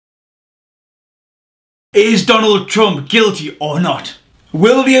Is Donald Trump guilty or not?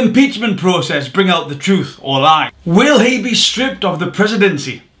 Will the impeachment process bring out the truth or lie? Will he be stripped of the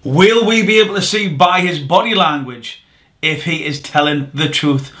presidency? Will we be able to see by his body language if he is telling the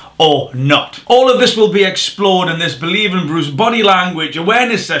truth or not? All of this will be explored in this BelievingBruce body language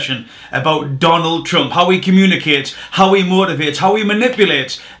awareness session about Donald Trump, how he communicates, how he motivates, how he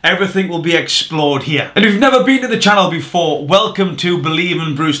manipulates. Everything will be explored here. And if you've never been to the channel before, welcome to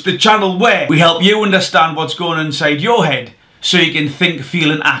BelievingBruce, the channel where we help you understand what's going on inside your head so you can think,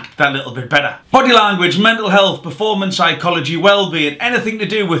 feel and act that little bit better. Body language, mental health, performance psychology, well-being, anything to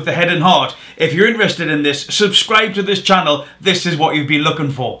do with the head and heart. If you're interested in this, subscribe to this channel. This is what you've been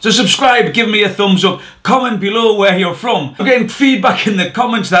looking for. So subscribe, give me a thumbs up, comment below where you're from. I'm getting feedback in the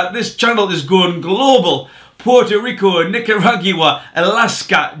comments that this channel is going global. Puerto Rico, Nicaragua,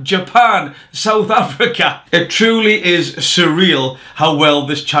 Alaska, Japan, South Africa. It truly is surreal how well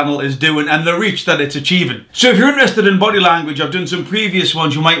this channel is doing and the reach that it's achieving. So if you're interested in body language, I've done some previous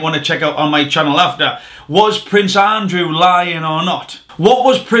ones you might want to check out on my channel after. Was Prince Andrew lying or not? What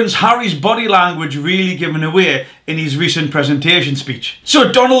was Prince Harry's body language really giving away in his recent presentation speech?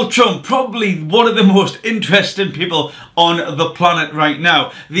 So Donald Trump, probably one of the most interesting people on the planet right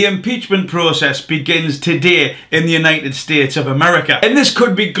now. The impeachment process begins today in the United States of America. And this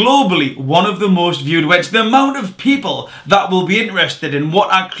could be globally one of the most viewed events. The amount of people that will be interested in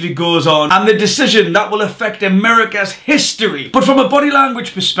what actually goes on and the decision that will affect America's history. But from a body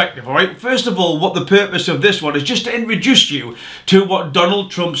language perspective, alright, first of all, what the purpose of this one is just to introduce you to what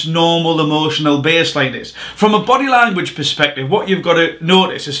Donald Trump's normal emotional baseline is. From a body language perspective, what you've got to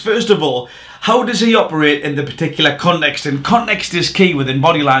notice is, first of all, how does he operate in the particular context? And context is key within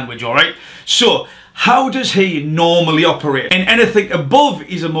body language, alright? So, how does he normally operate? In anything above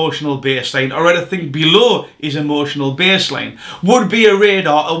his emotional baseline or anything below his emotional baseline would be a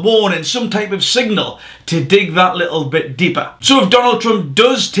radar, a warning, some type of signal to dig that little bit deeper. So if Donald Trump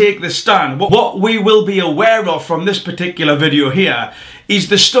does take the stand, what we will be aware of from this particular video here is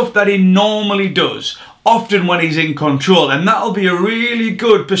the stuff that he normally does, often when he's in control. And that'll be a really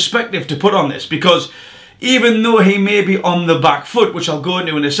good perspective to put on this, because even though he may be on the back foot, which I'll go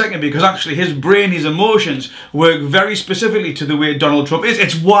into in a second, because actually his brain, his emotions work very specifically to the way Donald Trump is.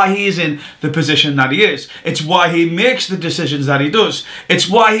 It's why he is in the position that he is. It's why he makes the decisions that he does. It's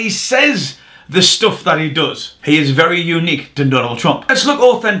why he says the stuff that he does. He is very unique to Donald Trump. Let's look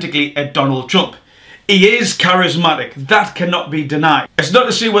authentically at Donald Trump. He is charismatic. That cannot be denied. It's not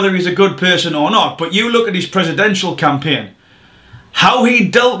to say whether he's a good person or not, but you look at his presidential campaign, how he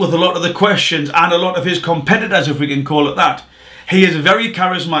dealt with a lot of the questions and a lot of his competitors, if we can call it that. He is very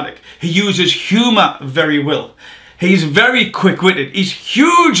charismatic. He uses humour very well. He's very quick-witted. He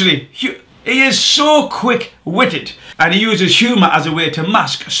is so quick-witted, and he uses humour as a way to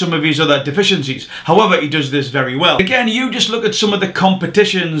mask some of his other deficiencies. However, he does this very well. Again, you just look at some of the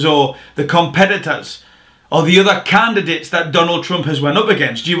competitions or the competitors or the other candidates that Donald Trump has went up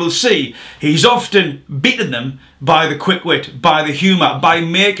against. You will see he's often beaten them by the quick wit, by the humour, by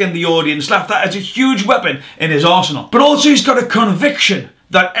making the audience laugh. That is a huge weapon in his arsenal. But also he's got a conviction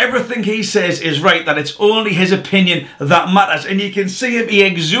that everything he says is right, that it's only his opinion that matters. And you can see him, he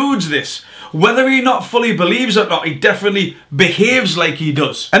exudes this. Whether he not fully believes it or not, he definitely behaves like he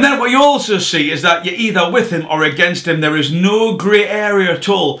does. And then what you also see is that you're either with him or against him. There is no grey area at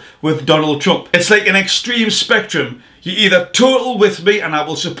all with Donald Trump. It's like an extreme spectrum. You're either total with me and I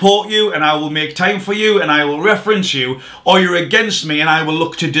will support you and I will make time for you and I will reference you, or you're against me and I will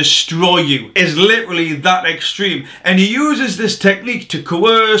look to destroy you. It's literally that extreme. And he uses this technique to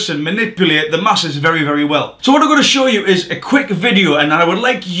coerce and manipulate the masses very, very well. So what I'm going to show you is a quick video, and I would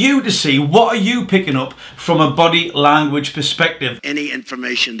like you to see what are you picking up from a body language perspective. Any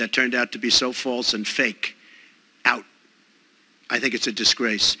information that turned out to be so false and fake out. I think it's a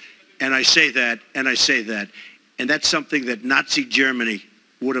disgrace. And I say that, and I say that. And that's something that Nazi Germany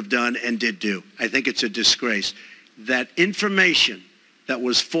would have done and did do. I think it's a disgrace. That information that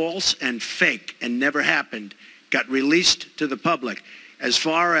was false and fake and never happened got released to the public. As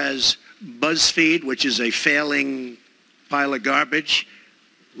far as BuzzFeed, which is a failing pile of garbage,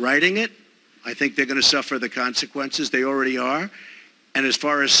 writing it, I think they're going to suffer the consequences. They already are. And as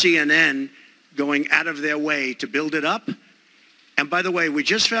far as CNN going out of their way to build it up, and by the way, we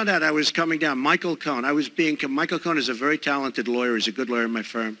just found out, I was coming down, Michael Cohen. Michael Cohen is a very talented lawyer. He's a good lawyer in my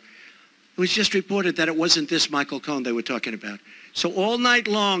firm. It was just reported that it wasn't this Michael Cohen they were talking about. So all night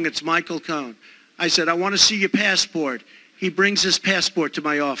long, it's Michael Cohen. I said, I want to see your passport. He brings his passport to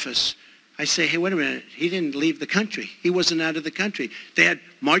my office. I say, hey, wait a minute. He didn't leave the country. He wasn't out of the country. They had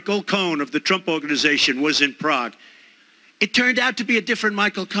Michael Cohen of the Trump Organization was in Prague. It turned out to be a different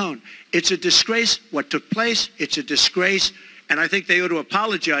Michael Cohen. It's a disgrace what took place. It's a disgrace. And I think they ought to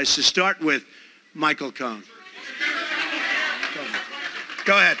apologize to start with Michael Cohen.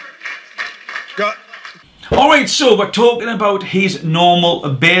 Go ahead. Go. Alright, so we're talking about his normal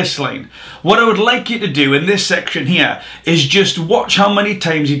baseline. What I would like you to do in this section here is just watch how many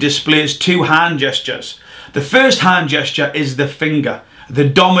times he displays two hand gestures. The first hand gesture is the finger, the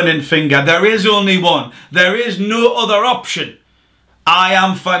dominant finger. There is only one. There is no other option. I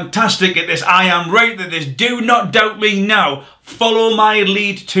am fantastic at this. I am right at this. Do not doubt me now. Follow my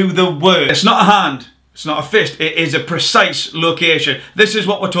lead to the word. It's not a hand. It's not a fist. It is a precise location. This is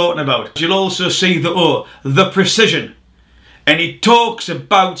what we're talking about. You'll also see the O, the precision. And he talks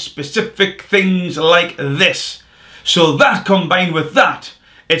about specific things like this. So that combined with that,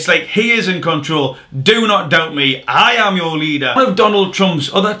 it's like he is in control. Do not doubt me. I am your leader. One of Donald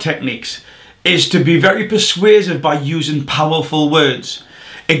Trump's other techniques is to be very persuasive by using powerful words.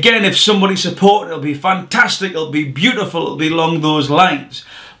 Again, if somebody's supporting, it'll be fantastic, it'll be beautiful, it'll be along those lines.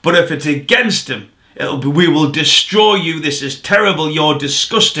 But if it's against him, it'll be, we will destroy you, this is terrible, you're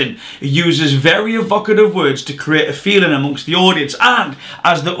disgusting. He uses very evocative words to create a feeling amongst the audience. And,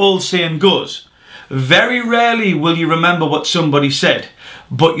 as the old saying goes, very rarely will you remember what somebody said,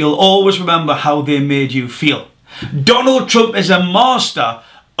 but you'll always remember how they made you feel. Donald Trump is a master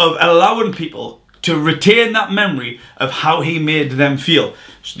of allowing people to retain that memory of how he made them feel.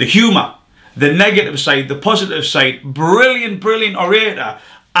 So the humour, the negative side, the positive side, brilliant orator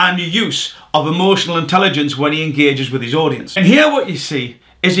and use of emotional intelligence when he engages with his audience. And here what you see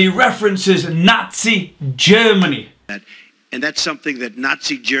is he references Nazi Germany. And that's something that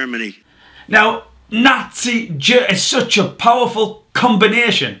Nazi Germany... Now, Nazi Germany is such a powerful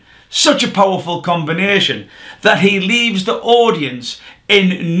combination. Such a powerful combination that he leaves the audience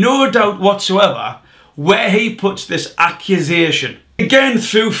in no doubt whatsoever where he puts this accusation. Again,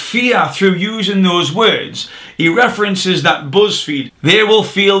 through fear, through using those words, he references that BuzzFeed. They will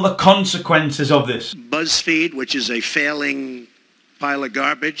feel the consequences of this. BuzzFeed, which is a failing pile of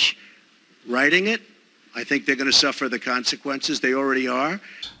garbage, writing it, I think they're going to suffer the consequences. They already are.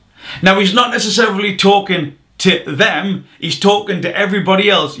 Now, he's not necessarily talking to them, he's talking to everybody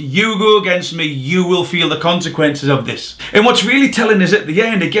else. You go against me, you will feel the consequences of this. And what's really telling is at the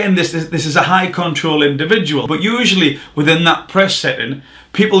end, again, this is a high control individual, but usually within that press setting,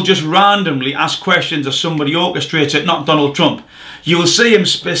 people just randomly ask questions or somebody orchestrates it, not Donald Trump. You'll see him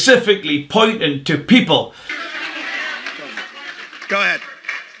specifically pointing to people. Go ahead.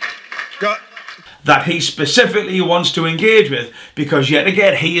 Go. That he specifically wants to engage with, because yet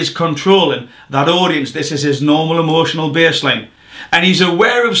again he is controlling that audience. This is his normal emotional baseline, and he's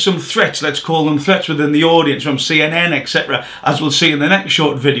aware of some threats, let's call them threats, within the audience from CNN, etc., as we'll see in the next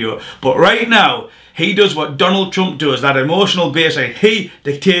short video. But right now he does what Donald Trump does, that emotional baseline. He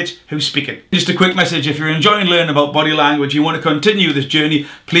dictates who's speaking. Just a quick message: if you're enjoying learning about body language, you want to continue this journey,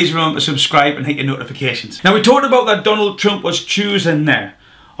 please remember to subscribe and hit your notifications. Now, we talked about that Donald Trump was choosing there.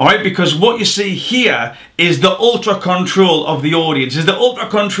 Alright, because what you see here is the ultra control of the audience, is the ultra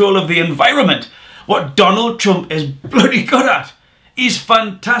control of the environment. What Donald Trump is bloody good at. He's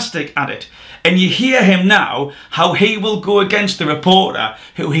fantastic at it. And you hear him now, how he will go against the reporter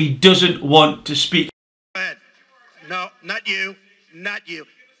who he doesn't want to speak. Go ahead. No, not you. Not you.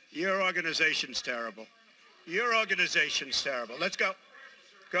 Your organization's terrible. Your organization's terrible. Let's go.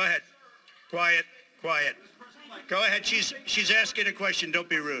 Go ahead. Quiet. Quiet. Go ahead. She's asking a question. Don't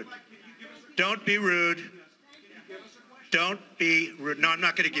be rude. Don't be rude. Don't be rude. No, I'm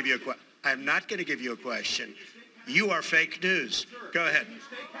not going to give you a question. I'm not going to give you a question. You are fake news. Go ahead.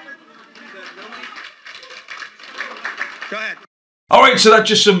 Go ahead. Alright, so that's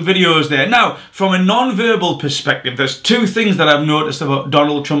just some videos there. Now, from a non-verbal perspective, there's two things that I've noticed about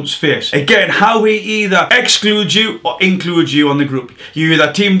Donald Trump's face. Again, how he either excludes you or includes you on the group. You're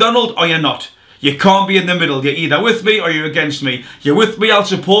either Team Donald or you're not. You can't be in the middle. You're either with me or you're against me. You're with me, I'll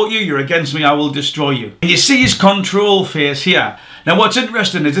support you. You're against me, I will destroy you. And you see his control face here. Now, what's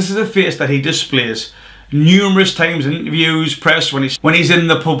interesting is this is a face that he displays numerous times in interviews, press, when he's in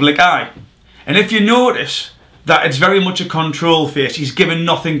the public eye. And if you notice that it's very much a control face, he's giving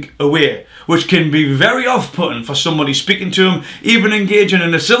nothing away, which can be very off-putting for somebody speaking to him, even engaging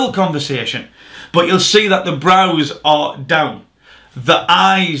in a civil conversation. But you'll see that the brows are down. The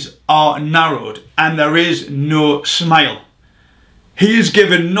eyes are narrowed and there is no smile. He is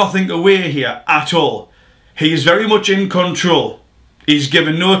giving nothing away here at all. He is very much in control. He's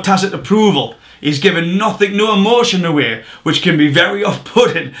given no tacit approval. He's given nothing, no emotion away, which can be very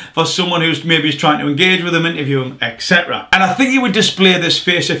off-putting for someone who's maybe trying to engage with him, interview him, etc. And I think he would display this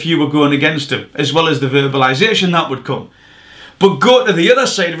face if you were going against him, as well as the verbalization that would come. But go to the other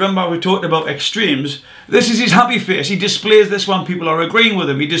side. Remember we talked about extremes. This is his happy face. He displays this when people are agreeing with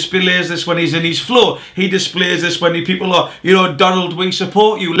him. He displays this when he's in his flow. He displays this when people are, you know, Donald, we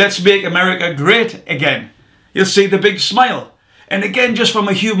support you. Let's make America great again. You'll see the big smile. And again, just from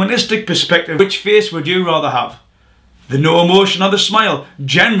a humanistic perspective, which face would you rather have? The no emotion or the smile?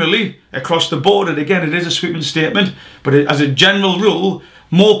 Generally, across the board, and again, it is a sweeping statement, but as a general rule,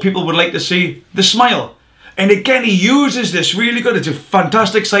 more people would like to see the smile. And again, he uses this really good. It's a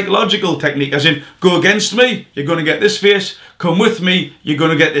fantastic psychological technique, as in, go against me, you're going to get this face. Come with me, you're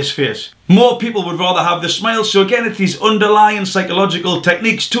going to get this face. More people would rather have the smile. So again, it's these underlying psychological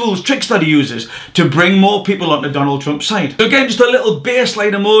techniques, tools, tricks that he uses to bring more people onto Donald Trump's side. So again, just a little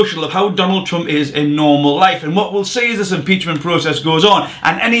baseline emotional of how Donald Trump is in normal life. And what we'll see as this impeachment process goes on,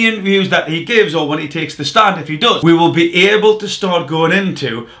 and any interviews that he gives or when he takes the stand, if he does, we will be able to start going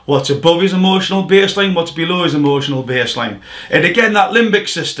into what's above his emotional baseline, what's below his emotional baseline. And again, that limbic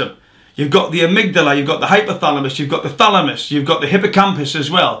system. You've got the amygdala, you've got the hypothalamus, you've got the thalamus, you've got the hippocampus as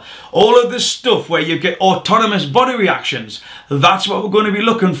well. All of this stuff where you get autonomous body reactions, that's what we're going to be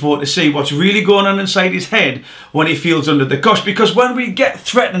looking for to see what's really going on inside his head when he feels under the cosh. Because when we get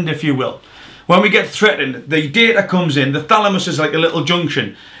threatened, if you will, when we get threatened, the data comes in, the thalamus is like a little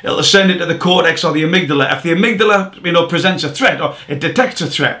junction. It'll send it to the cortex or the amygdala. If the amygdala, you know, presents a threat or it detects a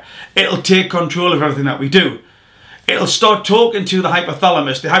threat, it'll take control of everything that we do. It'll start talking to the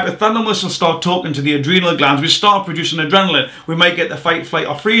hypothalamus. The hypothalamus will start talking to the adrenal glands. We start producing adrenaline. We might get the fight, flight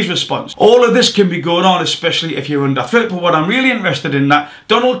or freeze response. All of this can be going on, especially if you're under threat. But what I'm really interested in, that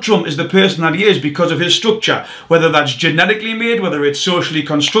Donald Trump is the person that he is because of his structure. Whether that's genetically made, whether it's socially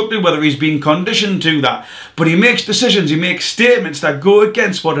constructed, whether he's been conditioned to that. But he makes decisions, he makes statements that go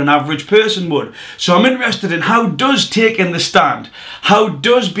against what an average person would. So I'm interested in how does taking the stand, how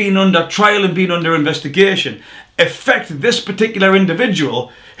does being under trial and being under investigation affect this particular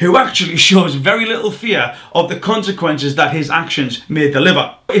individual who actually shows very little fear of the consequences that his actions may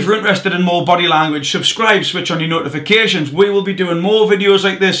deliver. If you're interested in more body language, subscribe, switch on your notifications. We will be doing more videos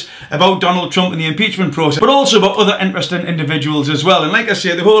like this about Donald Trump and the impeachment process, but also about other interesting individuals as well. And like I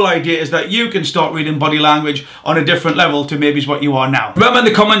say, the whole idea is that you can start reading body language on a different level to maybe what you are now. Remember in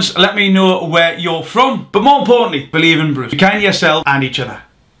the comments, let me know where you're from, but more importantly, believe in Bruce. You can, yourself and each other.